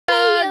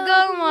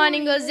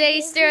morning,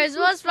 Jose Stairs.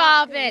 What's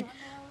poppin'?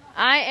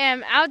 I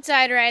am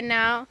outside right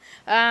now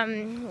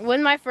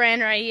with my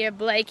friend right here,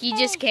 Blake. He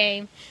just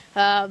came.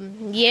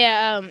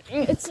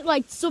 It's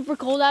like super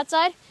cold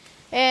outside,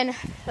 and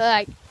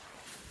like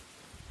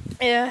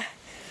and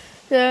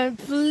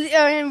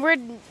we're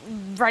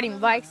riding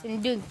bikes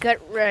and doing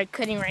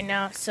cutting right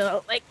now.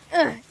 So like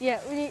we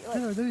need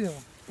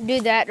do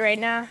that right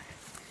now.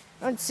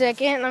 One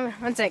second.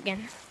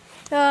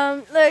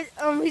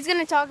 He's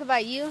gonna talk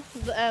about you,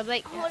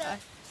 Blake.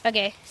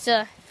 Okay,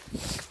 so.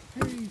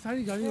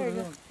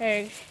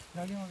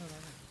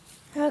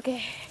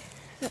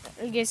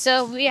 Okay,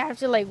 so we have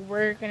to like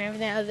work and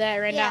everything like that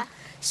right now.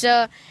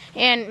 So,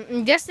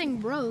 and this thing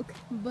broke,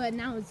 but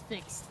now it's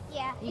fixed.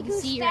 Yeah, you can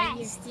see right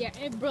here. Yeah,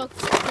 it broke.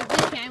 But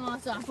this came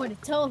off, so I put a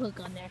tow hook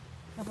on there.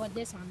 I put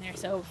this on there,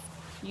 so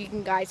you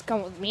can guys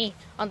come with me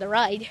on the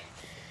ride,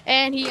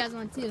 and he has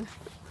one too.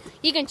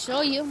 He can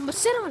show you, but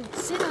sit on it.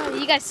 Sit on it.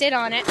 You guys sit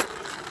on it.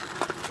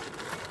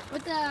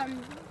 With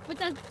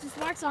the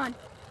sparks on.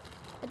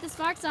 Put the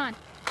sparks on.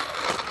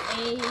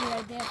 Hey,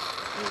 right there.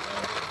 Hey.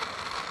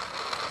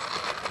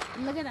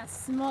 Look at that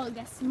smoke.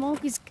 That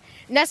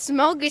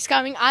smoke is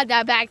coming out of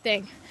that back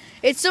thing.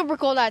 It's super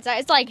cold outside.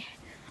 It's like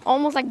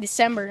almost like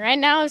December. Right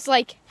now it's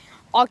like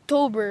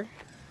October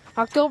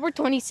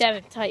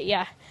 27th.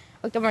 Yeah,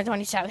 October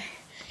 27th.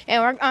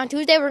 And on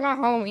Tuesday we're going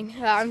Halloween.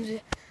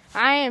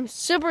 I am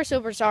super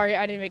sorry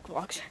I didn't make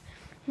vlogs.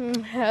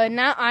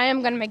 Now I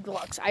am gonna make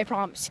vlogs. I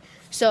promise.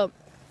 So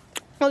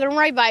we're gonna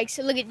ride bikes.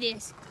 Look at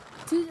this.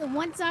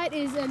 One side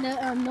is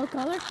no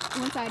color.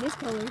 One side is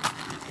color.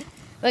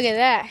 Look at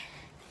that.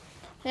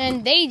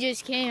 And they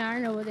just came. I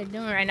don't know what they're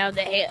doing right now.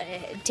 The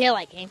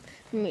taillight came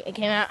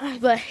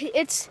out, but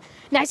it's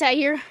nice out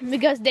here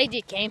because they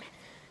just came.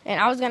 And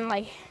I was gonna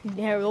like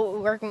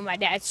work with my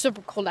dad. It's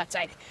super cold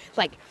outside.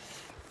 Like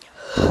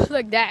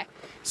that.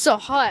 So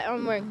hot.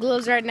 I'm wearing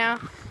gloves right now.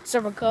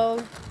 Super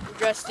cold.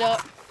 Dressed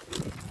up.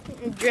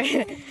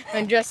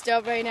 I'm dressed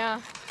up right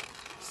now.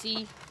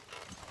 See,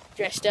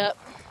 dressed up.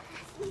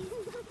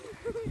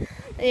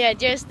 Yeah,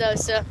 just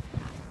those. So,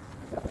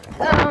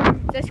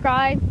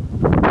 subscribe.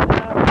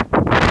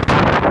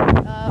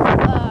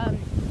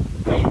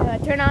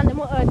 Turn on the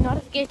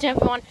notification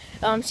if you want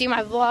see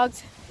my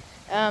vlogs.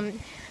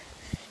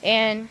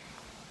 And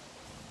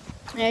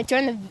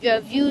turn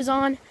the views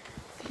on.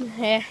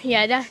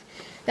 Yeah,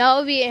 that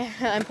will be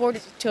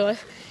important to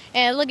us.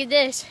 And look at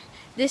this.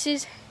 This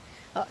is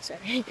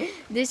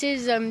this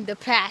is the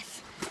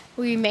path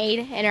we made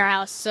in our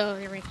house. So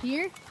right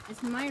here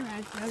is my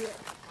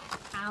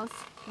house.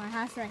 My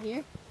house right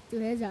here to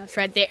his house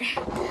right there.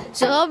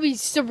 So that'll be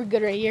super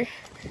good right here.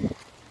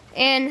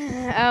 And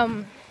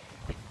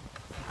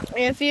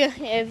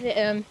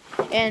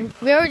and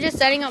we were just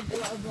setting up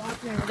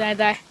blocks and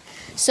that.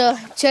 So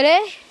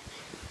today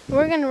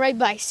we're gonna ride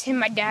bikes, and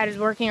my dad is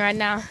working right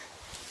now.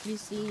 You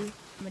see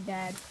my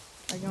dad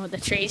working with the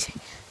trees,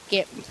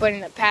 putting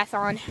the path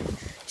on.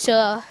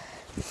 So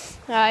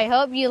I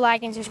hope you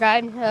like and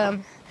subscribe.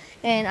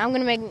 And I'm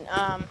gonna make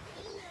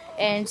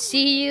and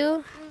see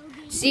you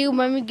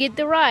when we get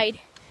the ride.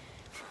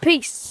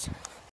 Peace.